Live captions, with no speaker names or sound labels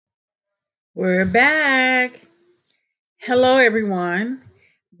We're back. Hello, everyone.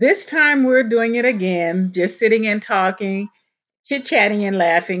 This time we're doing it again, just sitting and talking, chit chatting and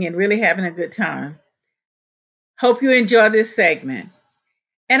laughing, and really having a good time. Hope you enjoy this segment.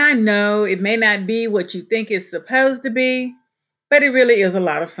 And I know it may not be what you think it's supposed to be, but it really is a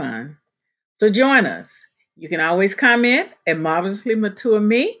lot of fun. So join us. You can always comment at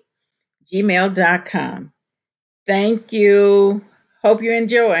marvelouslymatureme@gmail.com. Thank you. Hope you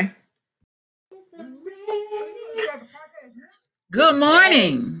enjoy. Good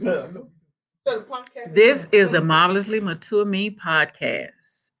morning. This is the Marvelously Mature Me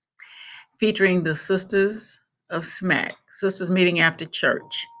podcast featuring the Sisters of Smack, Sisters Meeting After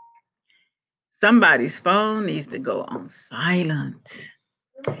Church. Somebody's phone needs to go on silent.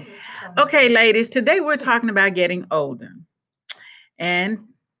 Okay, ladies, today we're talking about getting older. And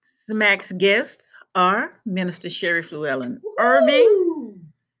Smack's guests are Minister Sherry Fluellen Irving,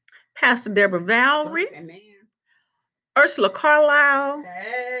 Pastor Deborah Valerie, Ursula Carlisle,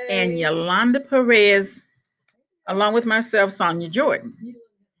 and Yolanda Perez, along with myself, Sonia Jordan.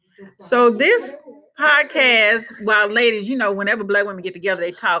 So this podcast, while ladies, whenever black women get together,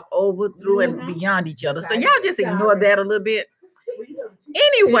 they talk over, through, and beyond each other. So y'all just ignore that a little bit.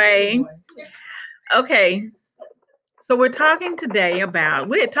 Anyway, okay. So we're talking today about,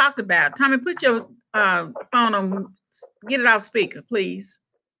 we had talked about, Tommy, put your phone on, get it off speaker, please.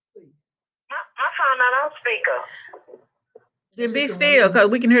 My phone not on speaker. Then be still, because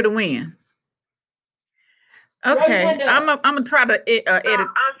we can hear the wind. Okay, I'm gonna try to edit.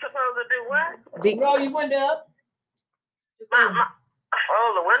 I'm supposed to do what? Roll your window up.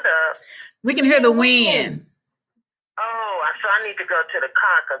 Roll the window up. We can hear the wind. Oh, so I need to go to the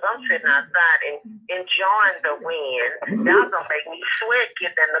car because I'm sitting outside and enjoying the wind. Y'all gonna make me sweat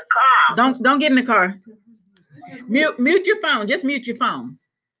getting in the car. Don't get in the car. Mute your phone. Just mute your phone.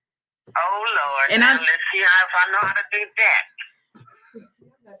 Oh Lord! And let's see if I know how to do that.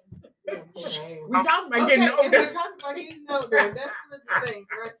 We're talking about getting older. We're talking about getting older. That's one of the things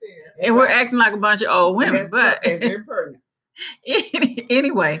right there. And we're acting like a bunch of old women, but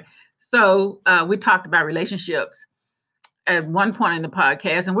anyway. So we talked about relationships at one point in the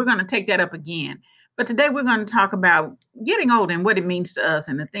podcast, and we're going to take that up again. But today we're going to talk about getting older and what it means to us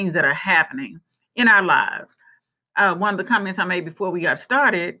and the things that are happening in our lives. One of the comments I made before we got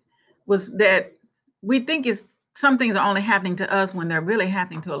started was that we think some things are only happening to us when they're really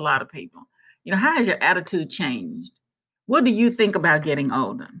happening to a lot of people. How has your attitude changed? What do you think about getting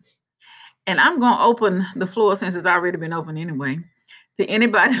older? And I'm going to open the floor, since it's already been open anyway, to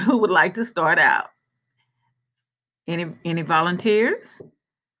anybody who would like to start out. Any volunteers?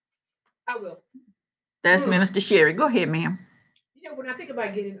 I will. That's Minister Sherry. Go ahead, ma'am. When I think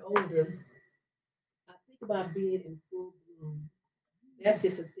about getting older, I think about being in full bloom. That's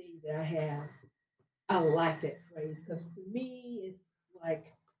just a thing that I have. I like that phrase because for me, it's like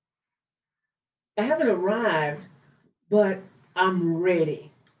I haven't arrived, but I'm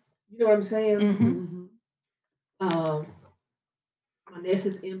ready. You know what I'm saying? Mm-hmm. My nest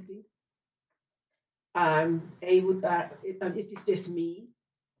is empty. I'm able. It's just me,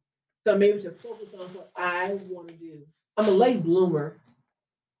 so I'm able to focus on what I want to do. I'm a late bloomer.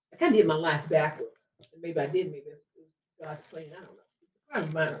 I kind of did my life backwards. Maybe I did. Maybe it was God's plan. I don't know.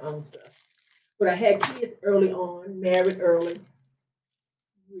 Probably my own stuff. But I had kids early on, married early,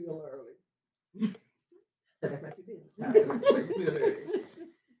 real early. That's not your business.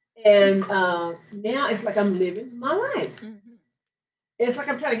 And now it's like I'm living my life. Mm-hmm. It's like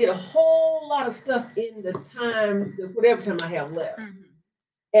I'm trying to get a whole lot of stuff in the time, whatever time I have left. Mm-hmm.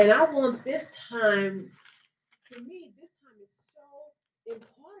 And I want this time, for me, this time is so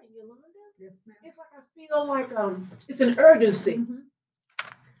important, Yolanda. Yes, ma'am. It's like I feel like it's an urgency. Mm-hmm.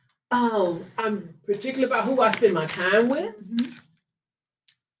 I'm particular about who I spend my time with. Mm-hmm.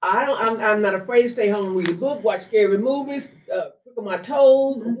 I'm not afraid to stay home, read a book, watch scary movies, cook on my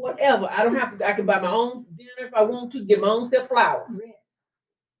toes, mm-hmm. whatever. I don't have to. I can buy my own dinner if I want to. Get my own self flowers. Yes.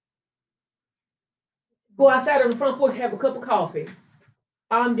 Go outside on the front porch, have a cup of coffee.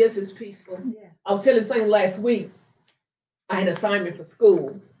 I'm just as peaceful. Yeah. I was telling something last week. I had an assignment for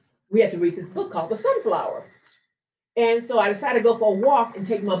school. We had to read this book called The Sunflower. And so I decided to go for a walk and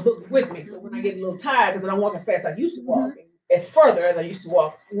take my book with me. So when I get a little tired, because I don't walk as fast as I used to walk, as further as I used to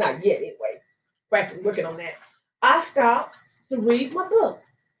walk, not yet anyway, practicing, working on that, I stopped to read my book.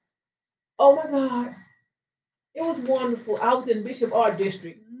 Oh my God. It was wonderful. I was in Bishop Art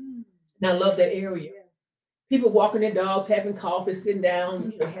District, and I love that area. People walking their dogs, having coffee, sitting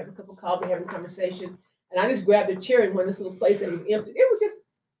down, having a cup of coffee, having a conversation. And I just grabbed a chair in one of this little place that was empty. It was just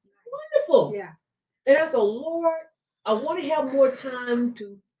wonderful. Yeah. And I thought, Lord, I want to have more time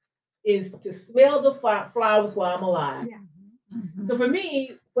to is to smell the flowers while I'm alive. Yeah. Mhm. So for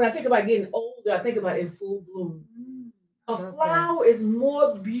me, when I think about getting older, I think about in full bloom. A Love that. flower is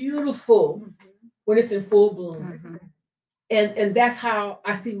more beautiful when it's in full bloom. Mhm. And that's how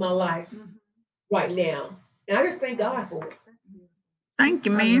I see my life Mhm. right now. And I just thank God for it. That's beautiful. Thank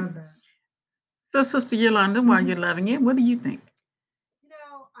you, I ma'am. love that. So, Sister Yolanda, while you're loving it, what do you think? You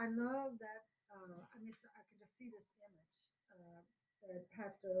know, I love that. I mean, so I can just see this image that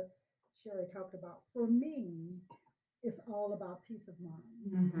Pastor Sherry talked about. For me, it's all about peace of mind.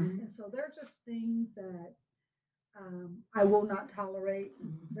 Mhm. And so there are just things that I will not tolerate.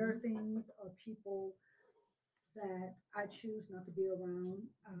 There are things or people that I choose not to be around.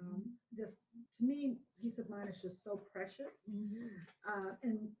 Just to me, peace of mind is just so precious.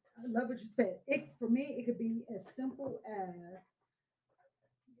 And I love what you said. It for me, it could be as simple as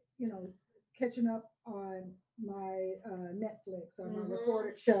catching up on my Netflix or my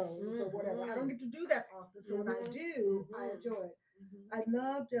recorded shows or whatever. I don't get to do that often, so when I do, I enjoy it. I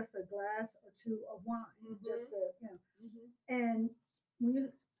love just a glass or two of wine, just and when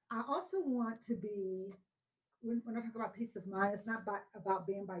you, I also want to be when I talk about peace of mind, it's not about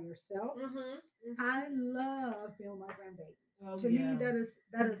being by yourself. I love being with my grandbabies. Oh, To yeah. me, that is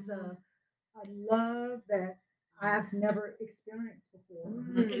a love that I've never experienced before.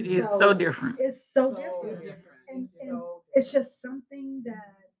 It is so different. It's so different. And So it's just something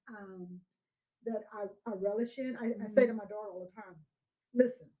that I relish in. I say to my daughter all the time,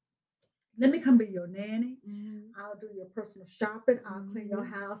 listen, let me come be your nanny. I'll do your personal shopping. I'll clean your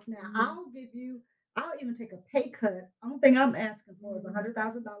house. Now I'll even take a pay cut. Only thing I'm asking for is $100,000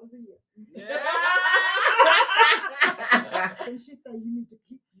 a year. And she said, you need to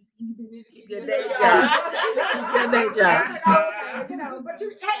keep your day job. Your day job. Okay, but you,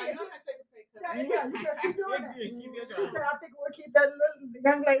 hey, yeah, you just keep doing that. She said, I think we'll keep that little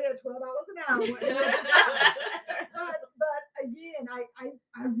young lady at $12 an hour. but again, I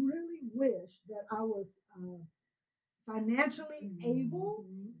really wish that I was financially able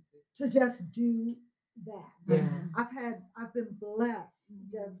to just do that. Yeah. I've been blessed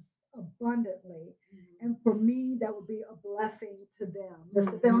just abundantly, and for me, that would be a blessing to them. Just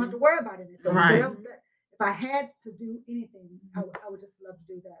that they don't have to worry about anything. So Right. if I had to do anything, I would just love to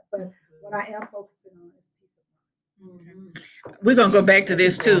do that. But what I am focusing on is peace of mind. We're going to go back to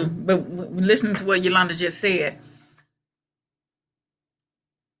this too, but listening to what Yolanda just said,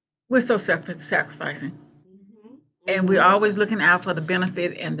 we're so sacrificing. And we're always looking out for the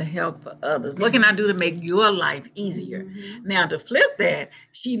benefit and the help of others. What can I do to make your life easier? Now, to flip that,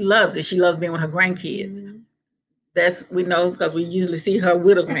 she loves it. She loves being with her grandkids. That's, we know, because we usually see her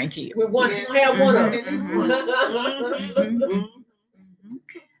with her grandkids. With one, you have one of Mhm.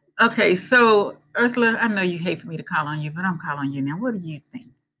 Okay, so Ursula, I know you hate for me to call on you, but I'm calling you now. What do you think?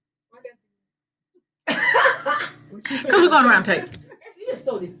 Because we're going around tape. You're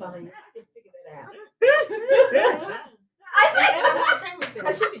so defiant. Just figure that out.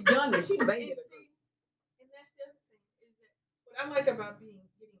 I should be younger. She's a baby. And that's the other thing is that what I like about getting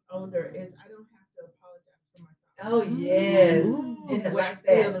older is I don't have to apologize for myself. Oh yes. And And what I like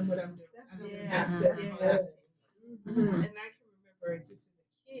feel that. and what I'm doing. I don't Yeah. have to That's apologize. Mhm. And I can remember just as a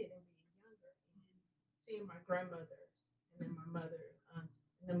kid and being younger and seeing my grandmother and then my mother and aunts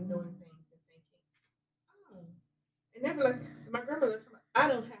and them doing things and thinking, oh. And they were like, my grandmother, I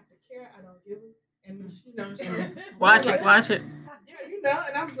don't have to care. I don't give a. And she knows. Watch it, watch it. Yeah, you know.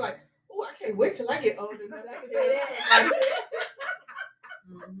 And I was like, oh, I can't wait till I get older. That I can say that.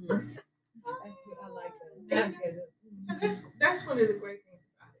 Mhm. I like that. So that's one of the great things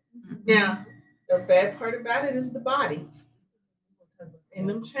about it. Now, the bad part about it is the body and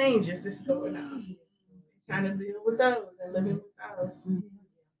them changes that's going on. Trying to deal with those and living with those. You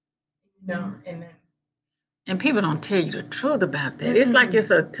know, and then. And people don't tell you the truth about that. It's like it's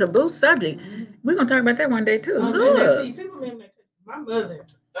a taboo subject. We're going to talk about that one day too. And Look. then, see, people may like my mother.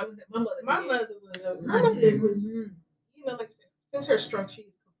 My mother was, you know, like I said, since her stroke,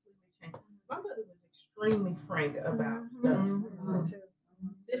 she's completely changed. My mother was extremely frank about stuff.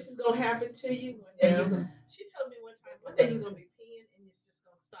 This is gonna happen to you one day. She told me one time, one day you're gonna be peeing and it's just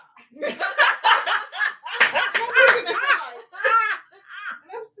gonna stop. And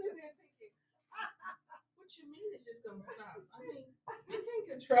I'm sitting there thinking, what you mean it's just gonna stop? I mean, you can't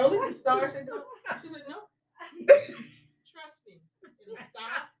control it. It starts and goes. She said, no. Trust me, it'll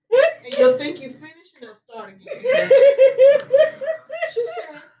stop. And you'll think you finished and it'll start again. She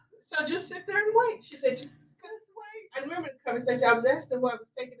said, so just sit there and wait. She said, just wait. I remember the conversation. I was asking why it was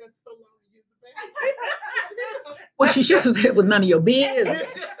taking us so long to use the bathroom. Well, she should have said it was none of your business.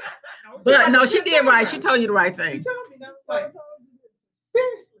 But no, she did right. She told you the right She thing. told me, and I was like,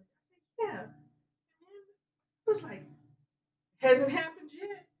 seriously.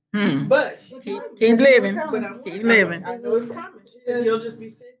 But What's keep, up? keep living. but I Keep want- living. I know it's coming. She said, you'll just be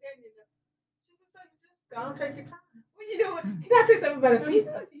sitting there. She just said, just go take your time. Well, you know what? Can I say something about a piece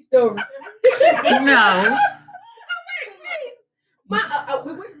story? No.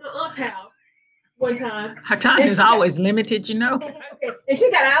 We went to my aunt's house one time. Her time is always limited, you know. Okay, and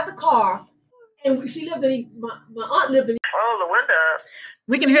she got out of the car, and she lived in my aunt lived in. Oh, the window up.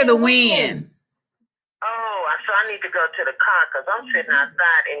 We can hear the wind. Oh, so I need to go to the car because I'm sitting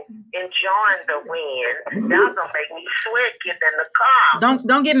outside and enjoying the wind. Y'all gonna make me sweat getting in the car.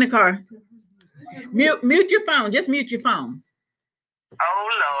 Don't get in the car. Mute your phone. Just mute your phone. Oh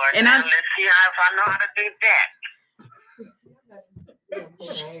Lord. And Now I- let's see if I know how to do that. We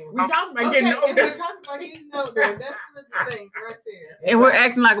talking about Okay, getting if we're older. talking about getting older, that's one of the things right there. And we're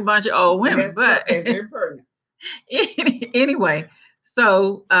acting like a bunch of old women. But very pertinent. anyway,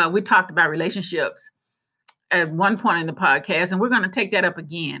 so we talked about relationships at one point in the podcast, and we're going to take that up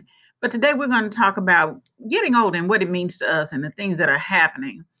again. But today we're going to talk about getting older and what it means to us and the things that are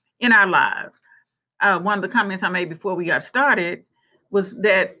happening in our lives. One of the comments I made before we got started was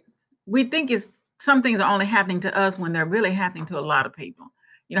that we think some things are only happening to us when they're really happening to a lot of people.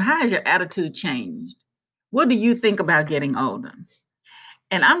 You know, how has your attitude changed? What do you think about getting older?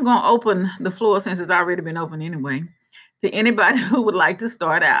 And I'm going to open the floor, since it's already been open anyway, to anybody who would like to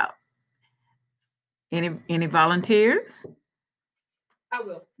start out. Any volunteers? I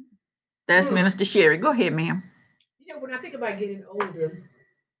will. That's Minister Sherry. Go ahead, ma'am. You know, when I think about getting older,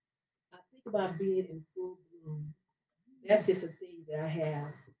 I think about being in full bloom. That's just a thing that I have.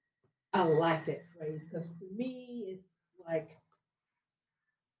 I like that phrase because for me, it's like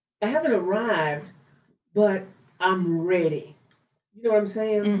I haven't arrived, but I'm ready. You know what I'm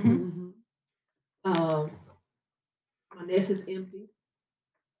saying? Mhm. My nest is empty.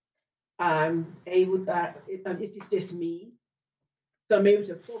 I'm able. It's just me. So I'm able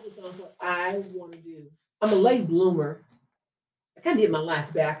to focus on what I want to do. I'm a late bloomer. I kind of did my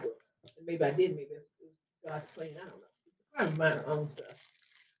life backwards. Maybe I did. Maybe it was God's plan. I don't know. I don't mind my own stuff.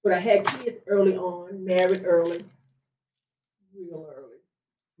 But I had kids early on, married early, real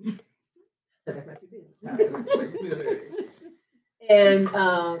early. That's not your business. And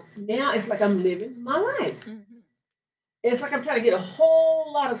now it's like I'm living my life. It's like I'm trying to get a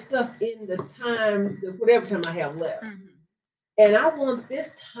whole lot of stuff in the time, whatever time I have left. And I want this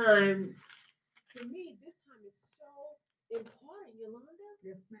time, for me, this time is so important, Yolanda.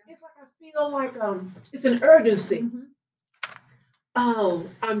 Yes, ma'am. It's like I feel like it's an urgency.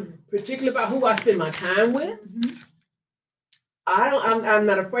 I'm particular about who I spend my time with. I'm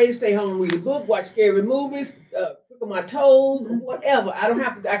not afraid to stay home and read a book, watch scary movies, pick on my toes, whatever. I don't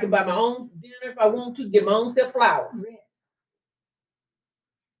have to. I can buy my own dinner if I want to. Get my own self flowers.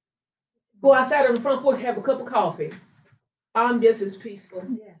 Go outside on the front porch, have a cup of coffee. I'm just as peaceful.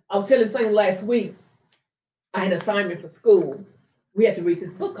 Yeah. I was telling something last week. I had an assignment for school. We had to read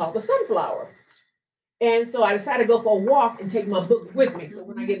this book called The Sunflower. And so I decided to go for a walk and take my book with me. So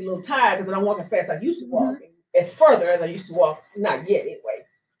when I get a little tired, because I don't walk as fast as I used to walk, as further as I used to walk, not yet anyway,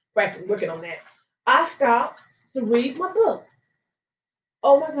 practicing, working on that, I stopped to read my book.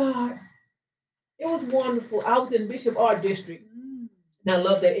 Oh my God. It was wonderful. I was in Bishop Art District, and I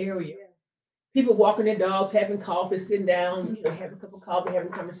love that area. People walking their dogs, having coffee, sitting down, having a cup of coffee,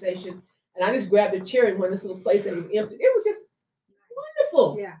 having a conversation. And I just grabbed a chair in one of this little place that was empty. It was just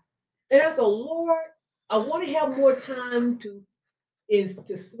wonderful. Yeah. And I thought, Lord, I want to have more time to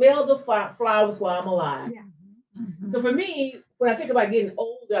smell the flowers while I'm alive. Yeah. So for me, when I think about getting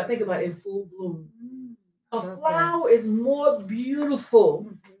older, I think about in full bloom. A Love that. flower is more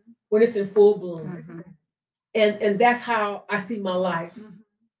beautiful when it's in full bloom. And that's how I see my life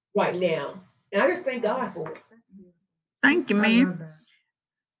right now. And I just thank God for it. Thank you, I ma'am. love that.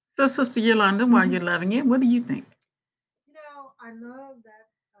 So, Sister Yolanda, while you're loving it, what do you think? You know, I love that.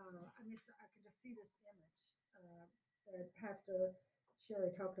 I can just see this image that Pastor Sherry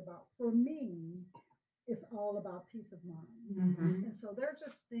talked about. For me, it's all about peace of mind. And so there are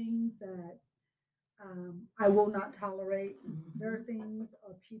just things that I will not tolerate. There are things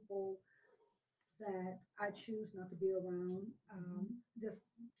or people that I choose not to be around. Just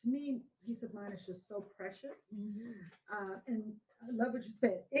to me, peace of mind is just so precious. And I love what you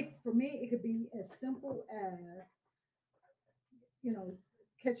said. For me, it could be as simple as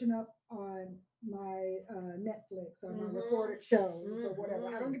catching up on my Netflix or my recorded shows or whatever.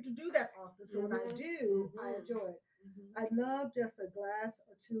 I don't get to do that often, so when I do, I enjoy it. I love just a glass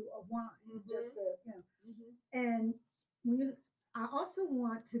or two of wine, just to. And I also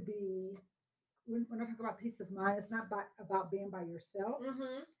want to be. When I talk about peace of mind, it's not about being by yourself.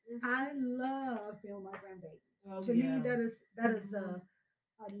 I love being with my grandbabies. To me, that is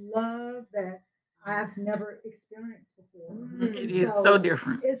a love that I've never experienced before. It is so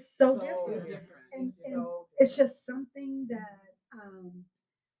different. It's so different. And it's just something that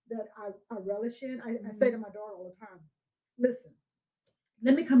I relish in. I say to my daughter all the time, listen,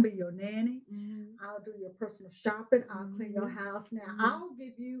 let me come be your nanny. I'll do your personal shopping. I'll clean your house. Now I'll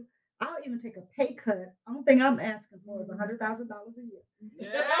even take a pay cut. The only thing I'm asking for is $100,000 a year.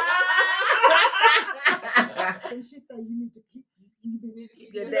 And she said, you need to keep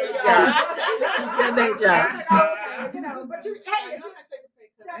Your day job. Your day job. But you, hey,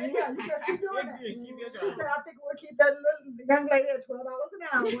 you just keep doing that. She said, I think we'll keep that little young lady at $12 an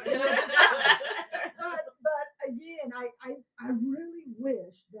hour. but again, I really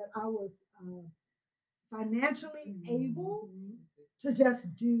wish that I was financially able to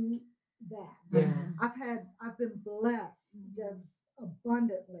just do that. I've been blessed just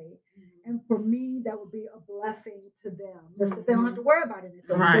abundantly, and for me, that would be a blessing to them. Just that they don't have to worry about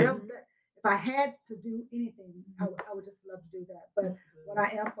anything. Right. So if I had to do anything, I would just love to do that. But what I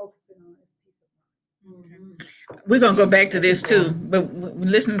am focusing on is peace of mind. We're going to go back to this too, but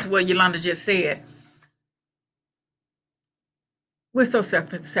listening to what Yolanda just said, we're so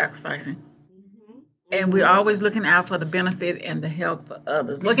sacrificing. And we're always looking out for the benefit and the help for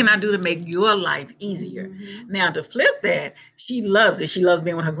others. What can I do to make your life easier? Now, to flip that, she loves it. She loves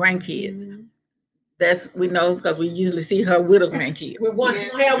being with her grandkids. That's, we know, because we usually see her with her grandkids. We want to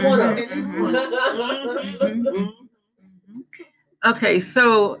have one of them. Okay,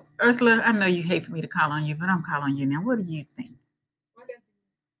 so Ursula, I know you hate for me to call on you, but I'm calling you now. What do you think?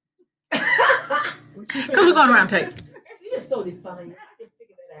 Because we're going around table. You're so defiant. I just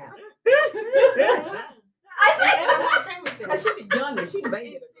figured that out. I should be younger. She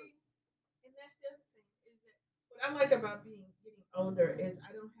baby. And that's the other thing is that what I like about getting older is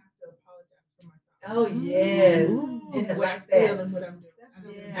I don't have to apologize for myself. Oh yes. And what I feel and what I'm doing. I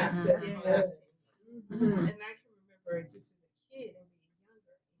don't have to apologize. And I can remember just as a kid and being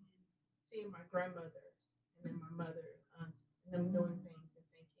younger and seeing my grandmother and then my mother and aunts and them doing things and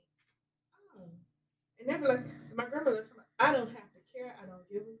thinking, oh, and they were like, my grandmother, I don't have to care. I don't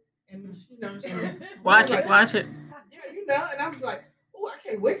give a. And she knows. Watch like, it, watch it. Yeah, you know. And I was like, oh, I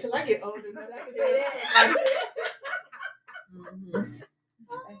can't wait till I get older. I can say that. I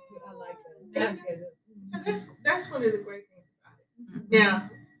like that. So that's one of the great things about it. Now,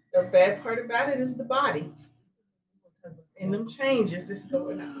 the bad part about it is the body. And them changes that's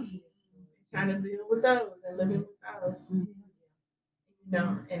going on. Trying to deal with those and living with those. You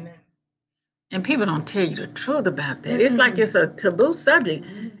know, and then. And people don't tell you the truth about that. It's like it's a taboo subject.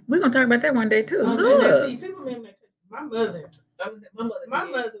 We're gonna talk about that one day too. Look. See, people may like my mother was,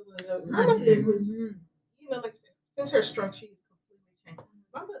 you know, like since her stroke, she's completely changed.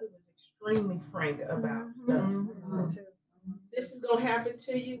 My mother was extremely frank about stuff. This is gonna happen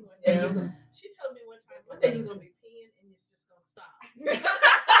to you one day. She told me one time, one day you're gonna be peeing and it's just gonna stop. And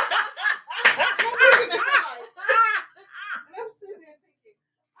I'm sitting there thinking,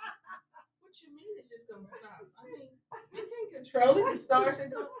 what you mean it's just gonna stop? I mean, you can't control it. It starts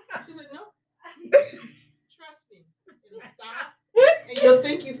and goes. She said, no. Trust me, it'll stop. And you'll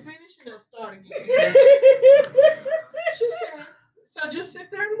think you finished and it'll start again. She said, so just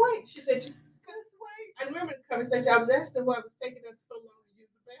sit there and wait. She said, just wait. I remember the conversation. I was asking why it was taking us so long to use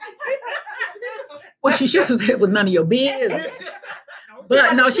the bathroom. What she should have said was none of your business.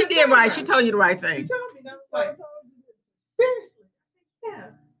 But no, she did right. She told you the right thing. She told me, no, like, seriously. Yeah.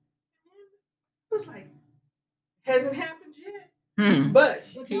 It was like, hasn't happened yet. But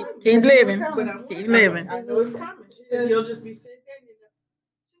keep living. But I'm keep living. I know it's coming. She said, you'll just be sitting there and you know.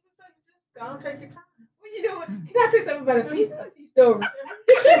 She said, just go and take your time. What you doing? Can I say something about a peace story?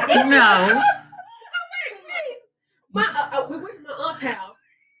 No. We went to my aunt's house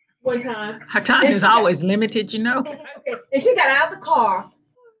one time. Her time is always limited, you know. Okay. And she got out of the car,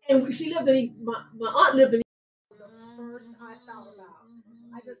 and she lived in my aunt lived in. The first I thought about,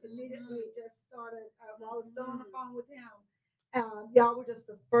 I just immediately just started. While I was still on the phone with him, y'all were just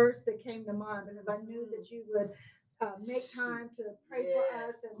the first that came to mind because I knew that you would make time to pray for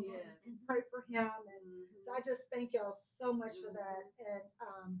us and pray for him, and so I just thank y'all so much for that, and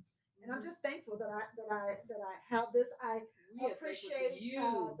I'm just thankful that I have this. I appreciate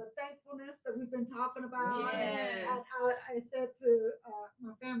the thankfulness that we've been talking about. Yes. I said to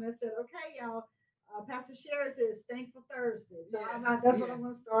my family, I said, okay, y'all, Pastor Sherry says Thankful Thursday. So that's what I'm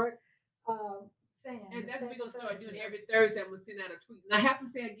going to start saying. And that's what we're going to start doing every Thursday. I'm going to send out a tweet. And I have to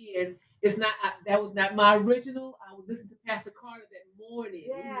say again, it's not that was not my original. I was listening to Pastor Carter that morning.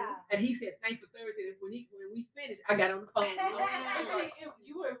 Yeah. And he said Thankful Thursday. And when we finished, I got on the phone.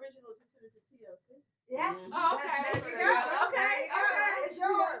 You were original to send it to TLC. Yeah. Oh, okay. Okay. It's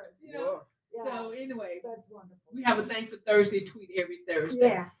yours. train for Thursday, tweet every Thursday.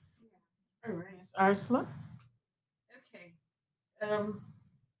 Yeah. All right, Miss Ursula. Okay.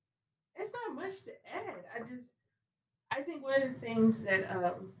 It's not much to add. I think one of the things that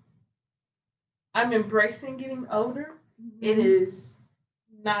I'm embracing getting older. It is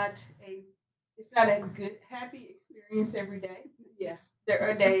not it's not a good, happy experience every day. Yeah. There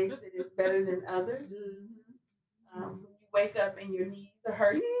are days that it's better than others. When you wake up and your knees are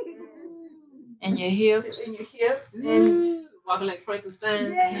hurting, And your hips. and your hip, and Walking like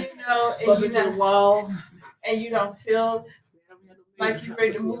Frankenstein. Yeah. you know, and Bumping you to the don't, wall. and you don't feel like you're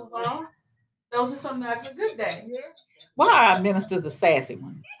ready to move on. Those are some not a good days. Yeah. Why are ministers the sassy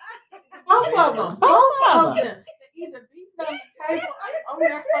one? Both of them. Both of them. They either beating on the table or on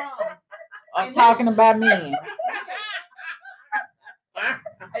their phone. I'm talking about men.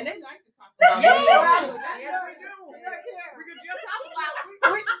 And they like to talk about Yeah. me, Well, too. that's That's- what we do. Look here. We could just talk about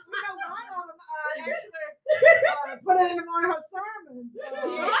it. We know one of them actually put it in one of her sermons.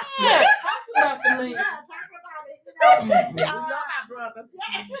 Yeah, talk about the men. Yeah, talk about it. You know, We love our brothers.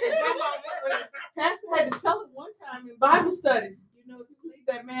 Pastor had to tell it one time in Bible study. You know, if you leave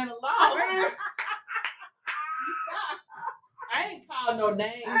that man alone, you stop. I ain't called no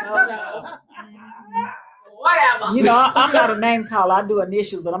names. No. Whatever. You know, I'm not a name caller. I do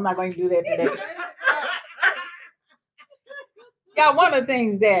initials, but I'm not going to do that today. Yeah, one of the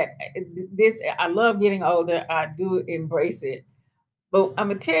things that I love getting older. I do embrace it, but I'm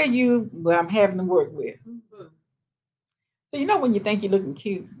gonna tell you what I'm having to work with. So you know when you think you're looking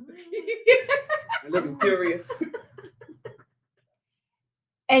cute, Looking curious.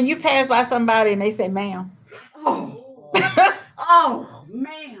 and you pass by somebody and they say, "Ma'am, Oh, do oh,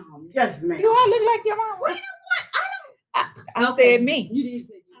 ma'am. Yes, ma'am. I look like your mom?" Well, you know I Okay. said me. You did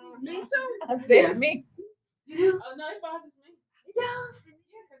say Me too. I said Yeah. me. Oh no, it bothers me. It does.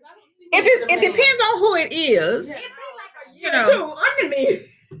 Yeah, 'cause I don't see If me it's, as a it man. depends on who it is. Yeah. It be like a You year know. or two under me.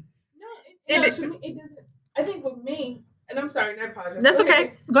 No, It- to me, it doesn't. I think with me, and I'm sorry, I apologize. That's Go ahead.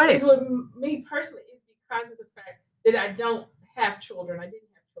 okay. Go Is ahead. with me personally is because of the fact that I don't have children. I didn't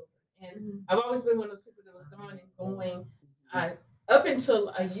have children, and I've always been one of those people that was going and going. Up until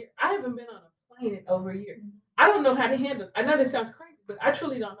a year, I haven't been on a plane in over a year. I don't know how to handle it. I know this sounds crazy, but I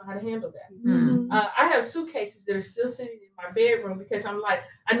truly don't know how to handle that. Hmm. I have suitcases that are still sitting in my bedroom because I'm like,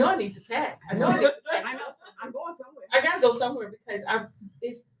 I know I need to pack. I know I need to pack. I know. I'm going somewhere. I gotta go somewhere because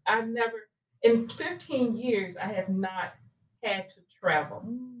I've never in 15 years I have not had to travel.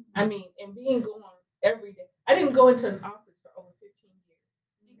 I mean, and being gone every day. I didn't go into an office for over 15 years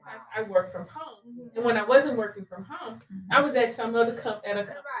because I work from home. And when I wasn't working from home, I was at some other at a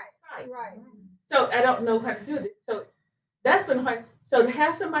company site. Right. So I don't know how to do this. So that's been hard. So to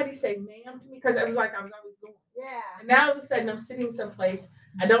have somebody say ma'am to me, because it was like I was always going. Yeah. And now all of a sudden I'm sitting someplace.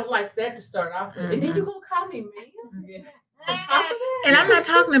 I don't like that to start off with. And then you gonna call me ma'am? Yeah. On top of that? And I'm not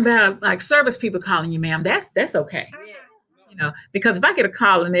talking about like service people calling you ma'am. That's okay. You know, because if I get a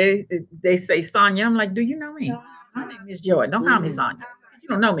call and they say Sonia, I'm like, do you know me? My name is Joy. Don't call me Sonia. You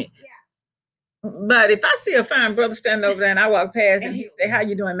don't know me. But if I see a fine brother standing over there and I walk past and he say, "How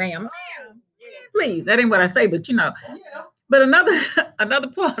you doing, ma'am?" Please, that ain't what I say, but you know. Yeah. But another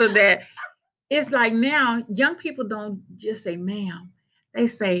part of that is like now young people don't just say ma'am. They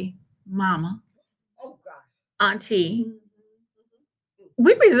say mama, Oh gosh. auntie.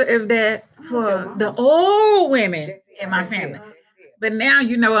 We reserve that for the old women That's it. in my That's it. family. That's it. But now,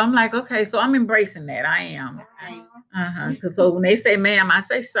 you know, I'm like, okay, so I'm embracing that. I am. Because so when they say ma'am, I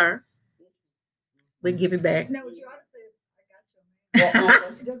say sir. We give it back. No, what you ought to say is, I got you. Uh-uh.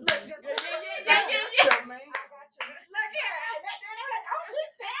 Just look, just look. Yeah. I got you. Look here. Oh,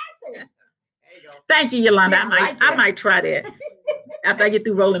 she's sassy. There you go. Thank you, Yolanda. Yeah, I like I that. might try that after I get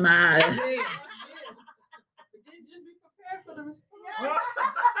through rolling my eyes. But then just be prepared for the response.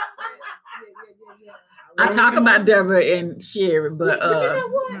 I talk about Deborah and Sherry, but But you know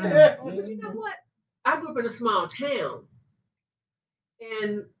what? mm. But you know what? I grew up in a small town,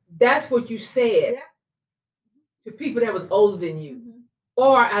 and that's what you said Yeah. to people that was older than you,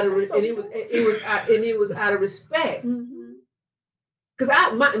 or out of and it was out of respect.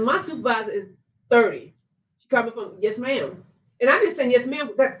 Because my supervisor is 30. She called me from yes ma'am, and I'm just saying yes ma'am.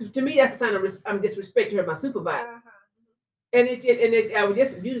 That, to me, that's a sign of I'm disrespecting her, my supervisor. And I would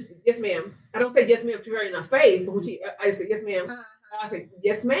just use yes ma'am. I don't say yes ma'am to her in her face, but when I say yes ma'am. I say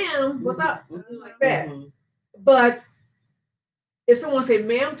yes ma'am. What's up? Something like that. Mhm. But if someone say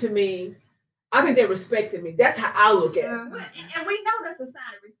ma'am to me, I think they're respecting me. That's how I look at it. And we know that's a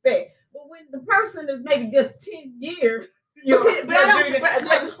sign of respect. But when the person is maybe just 10 years, But I don't.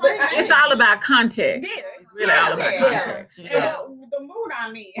 But It's all about context. Yeah, It's really all about yeah. context. you know. And the mood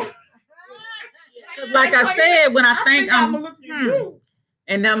I'm in. Like I said, when I think I'm I'm, looking too.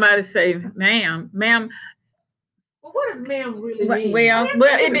 and somebody say, ma'am, Well, what does ma'am really mean? well,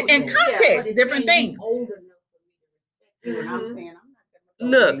 in context, But different saying things. you old enough for me to respect you, and I'm Mhm. saying I'm not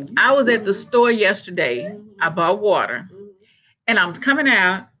gonna Look, I was at the store yesterday. Mhm. I bought water, Mhm. and I'm coming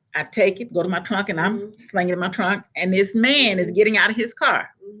out. I take it, go to my trunk, and I'm slinging it in my trunk. And this man is getting out of his car.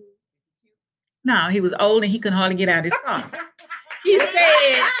 Mhm. No, he was old and he couldn't hardly get out of his car.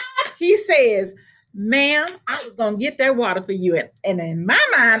 He says, ma'am, I was gonna get that water for you. And in my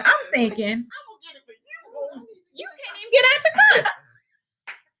mind, I'm thinking, you can't even get out the car.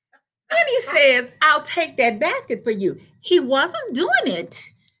 Then he says, I'll take that basket for you. He wasn't doing it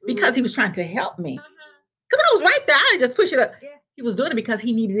because he was trying to help me. Because I was right there. I just push it up. Yeah. He was doing it because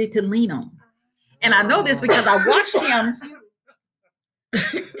he needed it to lean on. And I know this because I watched him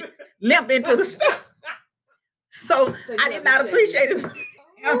limp into the store. So I did not appreciate his.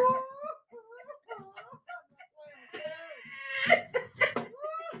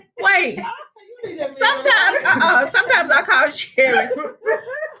 Wait. Sometimes I call Sherry.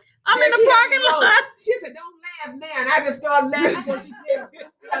 I'm in the parking lot. She said, "Don't laugh now," and I just started laughing when she said,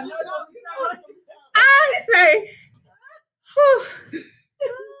 "I know, don't." I say, whew.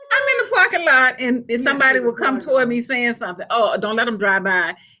 I'm in the parking lot, and somebody will come toward me saying something. Oh, don't let them drive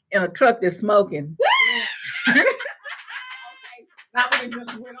by in a truck that's smoking. Lord,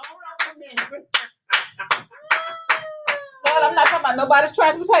 I'm not talking about nobody's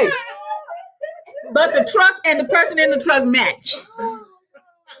transportation. But the truck and the person in the truck match.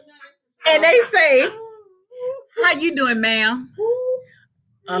 And they say, how you doing, ma'am?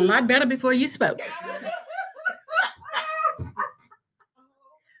 A lot better before you spoke.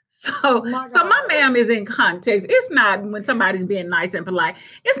 So my ma'am is in context. It's not when somebody's being nice and polite.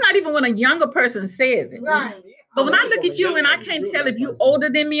 It's not even when a younger person says it. Right. But when I look at you and I can't tell if you older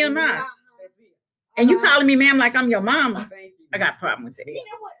than me or not, and you calling me ma'am like I'm your mama, I got a problem with that. You know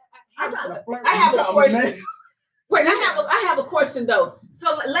what? I have a question. Wait, I have a question though.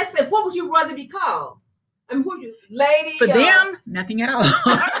 So let's say, what would you rather be called? I mean, what would you, lady? For them, nothing at all.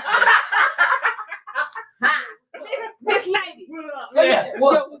 Miss Lady. Yeah.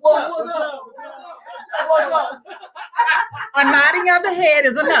 What's up? A nodding of the head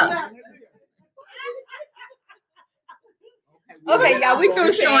is enough. Okay, y'all, we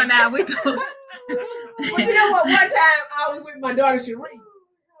through showing now. We through. Well, you know what? One time I was with my daughter Cherie,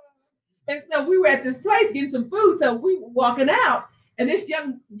 and so we were at this place getting some food. So we were walking out, and this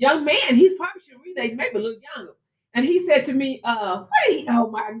young man, he's probably Cherie's age, maybe a little younger, and he said to me, "What did he?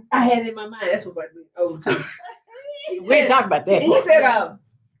 Oh my! I had it in my mind. That's what I mean. Oh, too." We ain't talking about that. He said,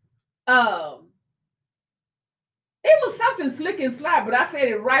 it was something slick and sly, but I said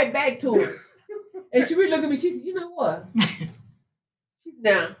it right back to him. And she really looked at me. She said, "You know what? She said,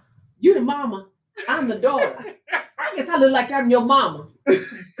 now, you the mama, I'm the daughter. I guess I look like I'm your mama."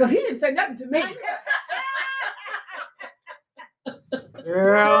 Because he didn't say nothing to me.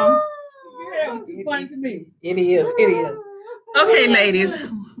 Girl, Yeah, it was too funny to me. it is. It is. Okay, ladies,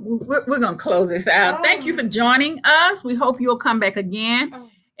 we're going to close this out. Thank you for joining us. We hope you'll come back again.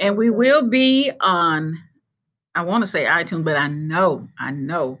 And we will be on, I want to say iTunes, but I know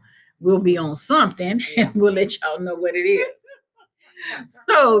we'll be on something, and we'll let y'all know what it is.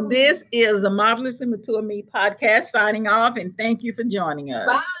 So this is the Marvelously Mature Me podcast signing off, and thank you for joining us.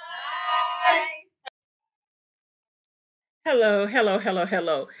 Bye. Hello,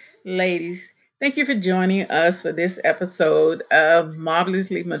 ladies. Thank you for joining us for this episode of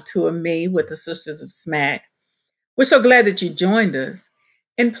Marvelously Mature Me with the Sisters of Smack. We're so glad that you joined us.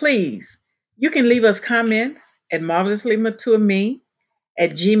 And please, you can leave us comments at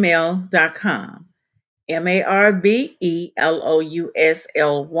marvelouslymatureme@gmail.com.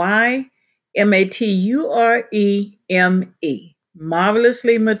 MarvelouslyMatureme,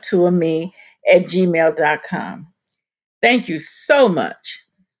 marvelouslymatureme@gmail.com. Thank you so much.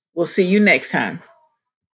 We'll see you next time.